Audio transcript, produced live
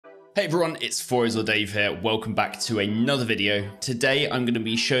Hey everyone, it's Forza Dave here. Welcome back to another video. Today I'm going to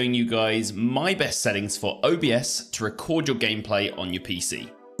be showing you guys my best settings for OBS to record your gameplay on your PC.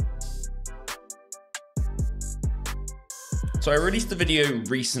 So I released a video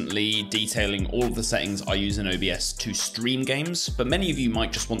recently detailing all of the settings I use in OBS to stream games, but many of you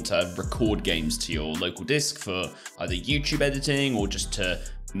might just want to record games to your local disk for either YouTube editing or just to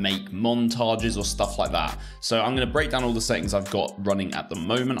make montages or stuff like that. So I'm going to break down all the settings I've got running at the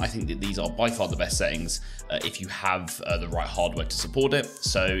moment. I think that these are by far the best settings if you have the right hardware to support it.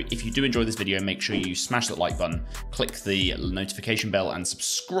 So if you do enjoy this video, make sure you smash that like button, click the notification bell and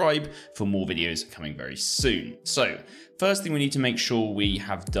subscribe for more videos coming very soon. So first thing we need to make sure we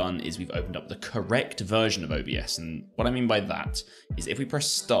have done is we've opened up the correct version of OBS. And what I mean by that is if we press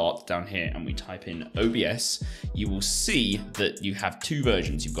start down here and we type in OBS, you will see that you have two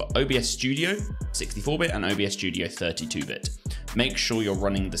versions. You've got OBS Studio 64-bit and OBS Studio 32-bit. Make sure you're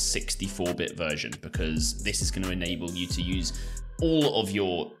running the 64-bit version because this is going to enable you to use all of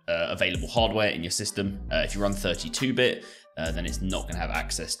your available hardware in your system. If you run 32-bit, then it's not going to have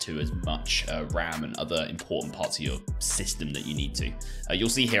access to as much RAM and other important parts of your system that you need to. You'll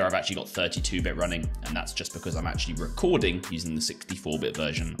see here I've actually got 32-bit running, and that's just because I'm actually recording using the 64-bit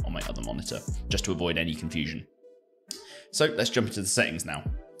version on my other monitor, just to avoid any confusion. So let's jump into the settings now.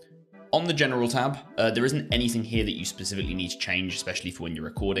 On the general tab, there isn't anything here that you specifically need to change, especially for when you're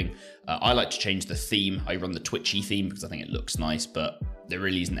recording. I like to change the theme. I run the Twitchy theme because I think it looks nice, but there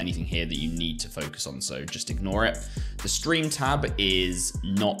really isn't anything here that you need to focus on, so just ignore it. The stream tab is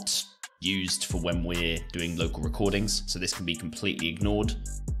not used for when we're doing local recordings, so this can be completely ignored.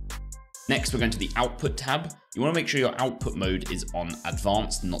 Next, we're going to the output tab. You want to make sure your output mode is on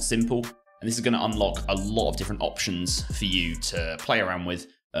advanced, not simple. And this is going to unlock a lot of different options for you to play around with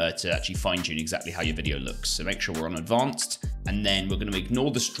to actually fine tune exactly how your video looks. So make sure we're on advanced, and then we're going to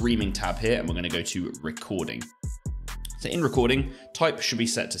ignore the streaming tab here and we're going to go to recording. So in recording, type should be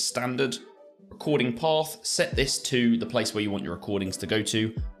set to standard. Recording path, set this to the place where you want your recordings to go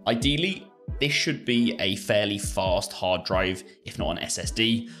to. Ideally, this should be a fairly fast hard drive, if not an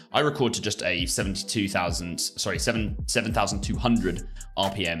SSD. I record to just a 7,200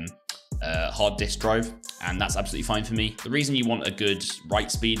 RPM hard disk drive, and that's absolutely fine for me. The reason you want a good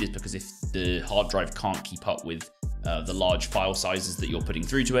write speed is because if the hard drive can't keep up with the large file sizes that you're putting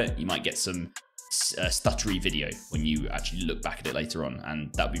through to it, you might get some stuttery video when you actually look back at it later on,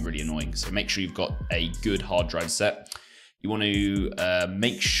 and that would be really annoying. So make sure you've got a good hard drive set. You want to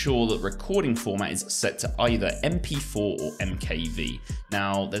make sure that recording format is set to either MP4 or MKV.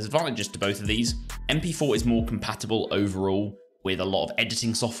 Now, there's advantages to both of these. MP4 is more compatible overall with a lot of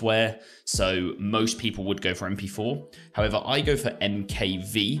editing software, so most people would go for MP4. However, I go for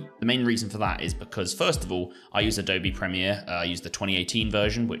MKV. The main reason for that is because, first of all, I use Adobe Premiere. I use the 2018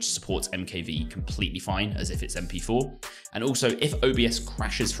 version, which supports MKV completely fine, as if it's MP4. And also, if OBS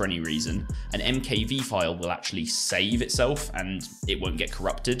crashes for any reason, an MKV file will actually save itself and it won't get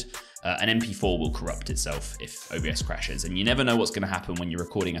corrupted. An MP4 will corrupt itself if OBS crashes, and you never know what's going to happen when you're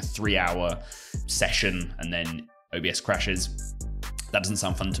recording a 3-hour session and then OBS crashes. That doesn't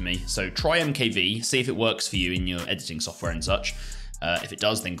sound fun to me. So try MKV, see if it works for you in your editing software and such. If it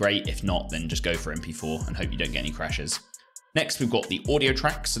does, then great. If not, then just go for MP4 and hope you don't get any crashes. Next, we've got the audio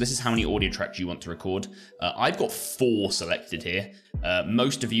tracks. So this is how many audio tracks you want to record. I've got 4 selected here.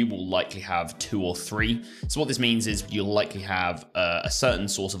 Most of you will likely have 2 or 3. So what this means is you'll likely have a certain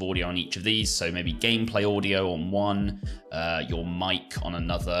source of audio on each of these. So maybe gameplay audio on one, your mic on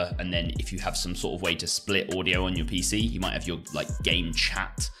another. And then if you have some sort of way to split audio on your PC, you might have your like game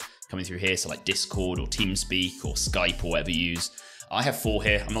chat coming through here. So like Discord or TeamSpeak or Skype or whatever you use. I have 4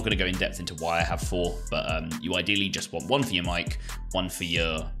 here. I'm not going to go in depth into why I have 4, but you ideally just want 1 for your mic, 1 for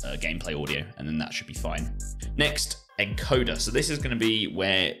your gameplay audio, and then that should be fine. Next, encoder. So this is going to be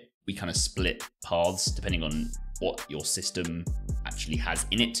where we kind of split paths depending on what your system actually has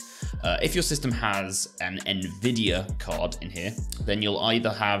in it. If your system has an NVIDIA card in here, then you'll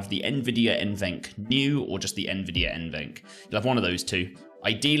either have the NVIDIA NVENC New or just the NVIDIA NVENC. You'll have one of those two.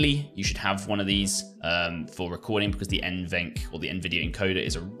 Ideally, you should have one of these for recording because the NVENC or the NVIDIA encoder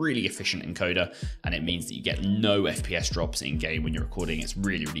is a really efficient encoder, and it means that you get no FPS drops in game when you're recording. It's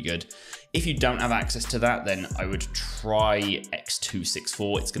really, really good. If you don't have access to that, then I would try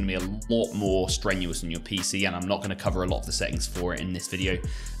X264. It's going to be a lot more strenuous on your PC, and I'm not going to cover a lot of the settings for it in this video.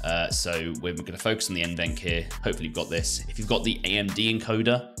 So we're going to focus on the NVENC here. Hopefully you've got this. If you've got the AMD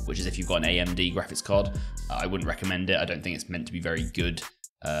encoder, which is if you've got an AMD graphics card, I wouldn't recommend it. I don't think it's meant to be very good.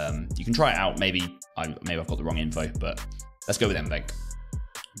 You can try it out. Maybe I've got the wrong info, but let's go with NVENC.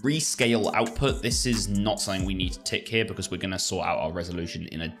 Rescale output. This is not something we need to tick here because we're going to sort out our resolution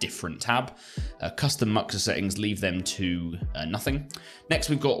in a different tab. Custom muxer settings, leave them to nothing. Next,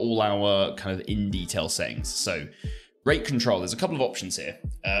 we've got all our kind of in detail settings. So rate control, there's a couple of options here.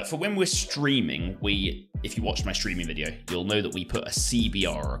 For when we're streaming, if you watched my streaming video, you'll know that we put a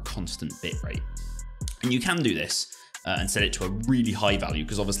CBR, or a constant bitrate. And you can do this and set it to a really high value,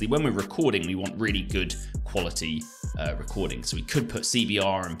 because obviously when we're recording, we want really good quality recording. So we could put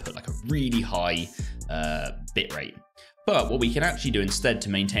CBR and put like a really high bitrate. But what we can actually do instead to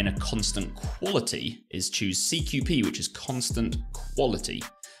maintain a constant quality is choose CQP, which is constant quality.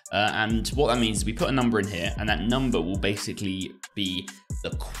 And what that means is we put a number in here, and that number will basically be the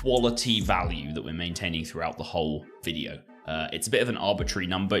quality value that we're maintaining throughout the whole video. It's a bit of an arbitrary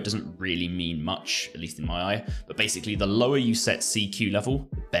number. It doesn't really mean much, at least in my eye. But basically, the lower you set CQ level,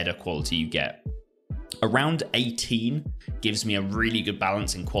 the better quality you get. Around 18 gives me a really good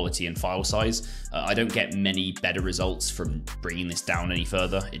balance in quality and file size. I don't get many better results from bringing this down any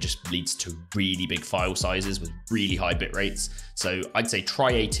further. It just leads to really big file sizes with really high bit rates. So I'd say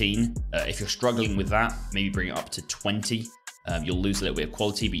try 18. If you're struggling with that, maybe bring it up to 20. You'll lose a little bit of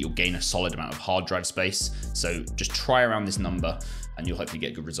quality, but you'll gain a solid amount of hard drive space. So just try around this number and you'll hopefully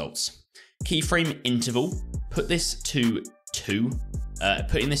get good results. Keyframe interval, put this to 2.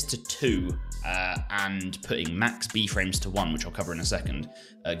 Putting this to 2 and putting max B frames to 1, which I'll cover in a second,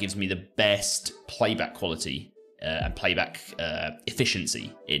 gives me the best playback quality and playback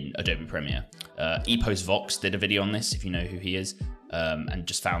efficiency in Adobe Premiere. Epos Vox did a video on this, if you know who he is, and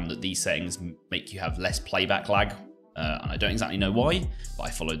just found that these settings make you have less playback lag. And I don't exactly know why, but I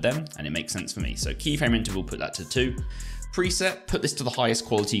followed them and it makes sense for me. So keyframe interval, put that to 2. Preset, put this to the highest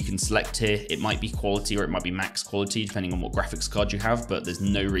quality you can select here. It might be quality or it might be max quality, depending on what graphics card you have, but there's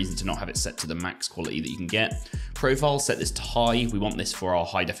no reason to not have it set to the max quality that you can get. Profile, set this to high. We want this for our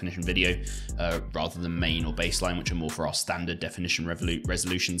high definition video rather than main or baseline, which are more for our standard definition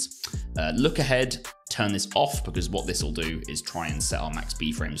resolutions. Look ahead, turn this off, because what this will do is try and set our max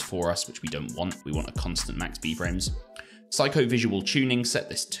B frames for us, which we don't want. We want a constant max B frames. Psycho visual tuning, set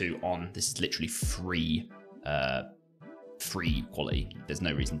this to on. This is literally free quality. There's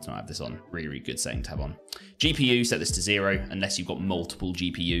no reason to not have this on. Really, really good setting to have on. GPU, set this to 0, unless you've got multiple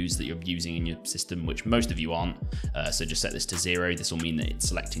GPUs that you're using in your system, which most of you aren't. So just set this to 0. This will mean that it's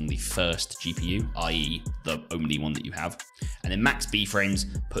selecting the first GPU, i.e. the only one that you have. And then max B frames,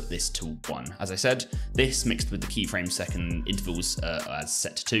 put this to 1. As I said, this mixed with the keyframe second intervals as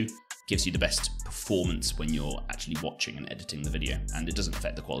set to 2 gives you the best performance when you're actually watching and editing the video, and it doesn't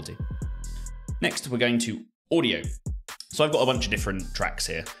affect the quality. Next, we're going to audio. So I've got a bunch of different tracks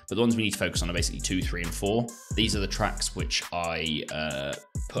here, but the ones we need to focus on are basically 2, 3, and 4. These are the tracks which I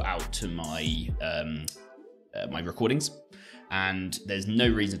put out to my my recordings, and there's no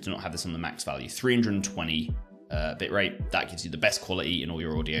reason to not have this on the max value. 320 bitrate, that gives you the best quality in all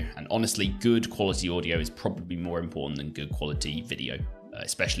your audio, and honestly, good quality audio is probably more important than good quality video,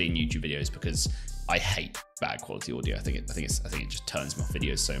 especially in YouTube videos, because I hate bad quality audio. I think it just turns my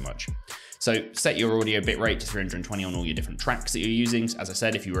videos so much. So set your audio bitrate to 320 on all your different tracks that you're using. As I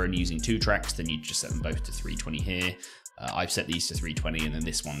said, if you were only using 2 tracks, then you'd just set them both to 320 here. I've set these to 320, and then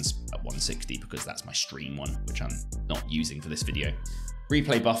this one's at 160 because that's my stream one, which I'm not using for this video.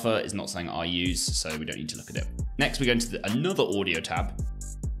 Replay buffer is not something I use, so we don't need to look at it. Next, we go into another audio tab,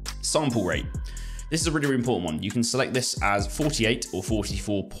 sample rate. This is a really, really important one. You can select this as 48 or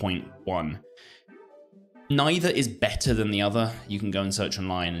 44.1. Neither is better than the other. You can go and search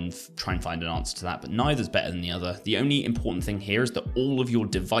online and try and find an answer to that, but neither's better than the other. The only important thing here is that all of your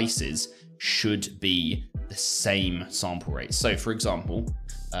devices should be the same sample rate. So for example,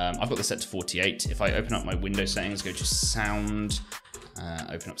 I've got this set to 48. If I open up my Windows settings, go to sound,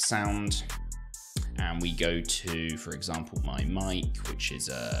 open up sound, and we go to, for example, my mic, which is,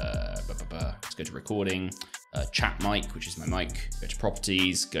 let's go to recording, chat mic, which is my mic, go to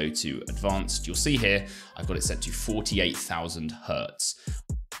properties, go to advanced. You'll see here, I've got it set to 48,000 Hertz.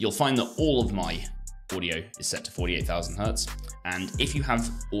 You'll find that all of my audio is set to 48,000 Hertz. And if you have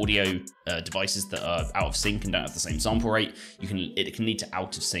audio devices that are out of sync and don't have the same sample rate, it can lead to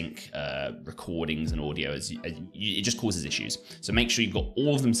out of sync recordings and audio. It just causes issues. So make sure you've got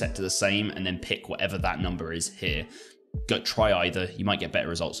all of them set to the same, and then pick whatever that number is here. Go try either. You might get better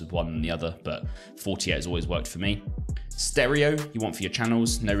results with one than the other, but 48 has always worked for me. Stereo, you want for your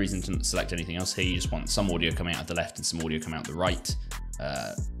channels. No reason to select anything else here. You just want some audio coming out the left and some audio coming out the right,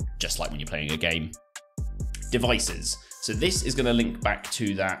 just like when you're playing a game. Devices. So this is going to link back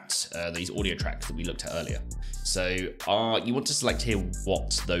to that these audio tracks that we looked at earlier. So you want to select here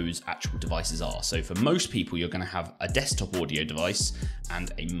what those actual devices are. So for most people, you're going to have a desktop audio device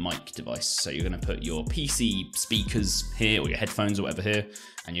and a mic device. So you're going to put your PC speakers here or your headphones or whatever here,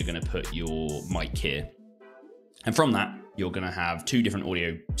 and you're going to put your mic here. And from that, you're going to have two different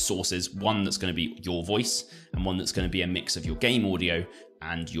audio sources, one that's going to be your voice and one that's going to be a mix of your game audio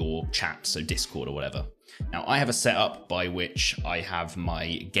and your chat, so Discord or whatever. Now I have a setup by which I have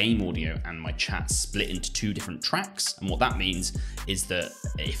my game audio and my chat split into two different tracks. And what that means is that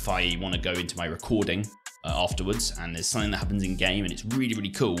if I want to go into my recording afterwards and there's something that happens in game and it's really,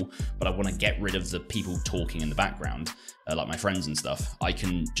 really cool, but I want to get rid of the people talking in the background, like my friends and stuff, I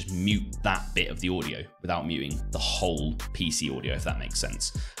can just mute that bit of the audio without muting the whole PC audio, if that makes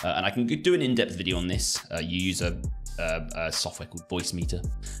sense. And I can do an in-depth video on this. You use a software called Voicemeeter,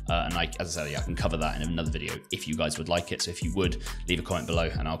 and as I said, I can cover that in another video if you guys would like it. So if you would, leave a comment below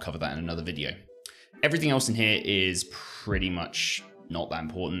and I'll cover that in another video. Everything else in here is pretty much not that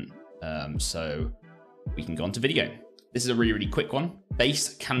important, so we can go on to video. This is a really, really quick one.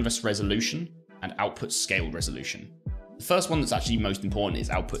 Base canvas resolution and output scale resolution. The first one that's actually most important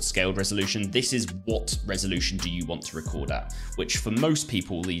is output scaled resolution. This is what resolution do you want to record at, which for most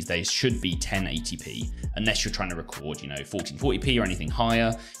people these days should be 1080p, unless you're trying to record, 1440p or anything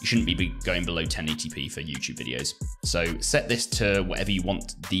higher. You shouldn't be going below 1080p for YouTube videos. So set this to whatever you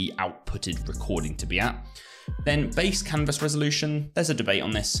want the outputted recording to be at. Then base canvas resolution, there's a debate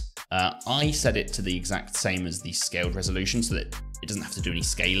on this. I set it to the exact same as the scaled resolution so that it doesn't have to do any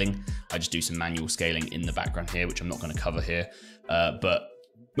scaling. I just do some manual scaling in the background here, which I'm not going to cover here. But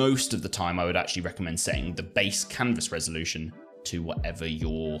most of the time I would actually recommend setting the base canvas resolution to whatever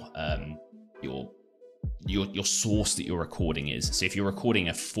your source that you're recording is. So if you're recording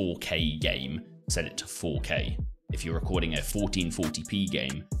a 4K game, set it to 4K. If you're recording a 1440p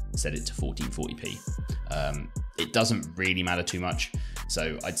game, set it to 1440p. It doesn't really matter too much.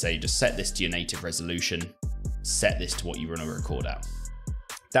 So I'd say just set this to your native resolution, set this to what you want to record at.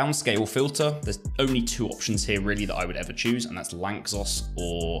 Downscale filter, there's only two options here really that I would ever choose, and that's Lanczos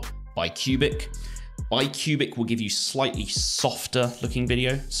or bicubic. Bicubic will give you slightly softer looking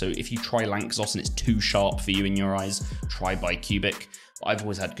video. So if you try Lanczos and it's too sharp for you in your eyes, try bicubic. I've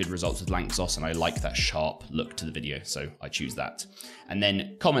always had good results with Lanczos and I like that sharp look to the video, so I choose that. And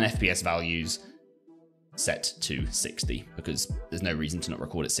then common FPS values, set to 60, because there's no reason to not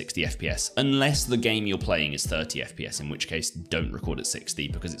record at 60 FPS, unless the game you're playing is 30 FPS, in which case don't record at 60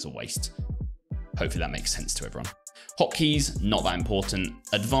 because it's a waste. Hopefully that makes sense to everyone. Hotkeys, not that important.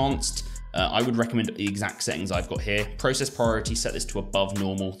 Advanced, I would recommend the exact settings I've got here. Process priority, set this to above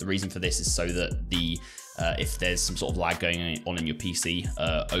normal. The reason for this is so that if there's some sort of lag going on in your PC,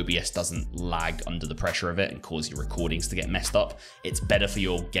 OBS doesn't lag under the pressure of it and cause your recordings to get messed up. It's better for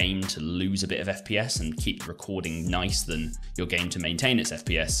your game to lose a bit of FPS and keep the recording nice than your game to maintain its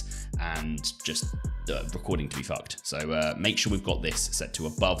FPS and just recording to be fucked. So make sure we've got this set to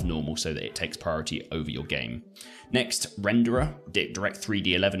above normal so that it takes priority over your game. Next, renderer, Direct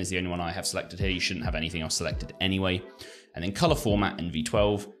 3D11 is the only one I have selected here. You shouldn't have anything else selected anyway. And then color format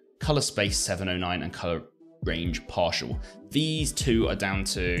NV12, color space 709, and color range partial. These two are down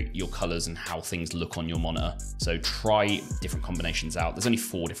to your colors and how things look on your monitor. So try different combinations out. There's only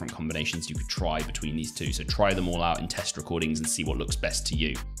 4 different combinations you could try between these two. So try them all out in test recordings and see what looks best to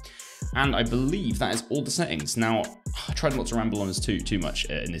you. And I believe that is all the settings. Now, I tried not to ramble on this too much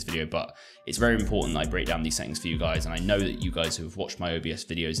in this video, but it's very important that I break down these settings for you guys. And I know that you guys who have watched my OBS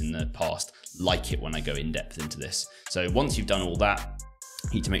videos in the past like it when I go in depth into this. So once you've done all that,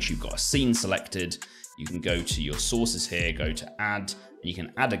 you need to make sure you've got a scene selected. You can go to your sources here, go to add, and you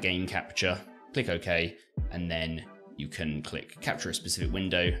can add a game capture, click OK, and then you can click capture a specific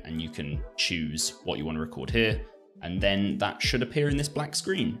window and you can choose what you want to record here. And then that should appear in this black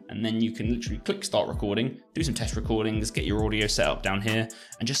screen. And then you can literally click start recording, do some test recordings, get your audio set up down here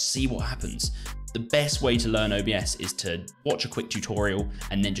and just see what happens. The best way to learn OBS is to watch a quick tutorial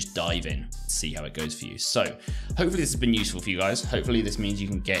and then just dive in, see how it goes for you. So hopefully this has been useful for you guys. Hopefully this means you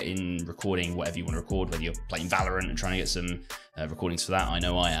can get in recording whatever you want to record, whether you're playing Valorant and trying to get some recordings for that. I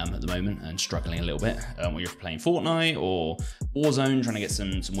know I am at the moment and struggling a little bit. Or you're playing Fortnite or Warzone, trying to get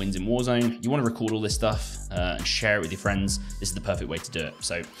some wins in Warzone. You want to record all this stuff and share it with your friends. This is the perfect way to do it.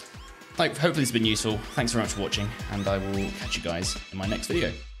 So hopefully this has been useful. Thanks very much for watching and I will catch you guys in my next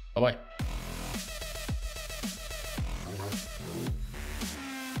video. Bye-bye.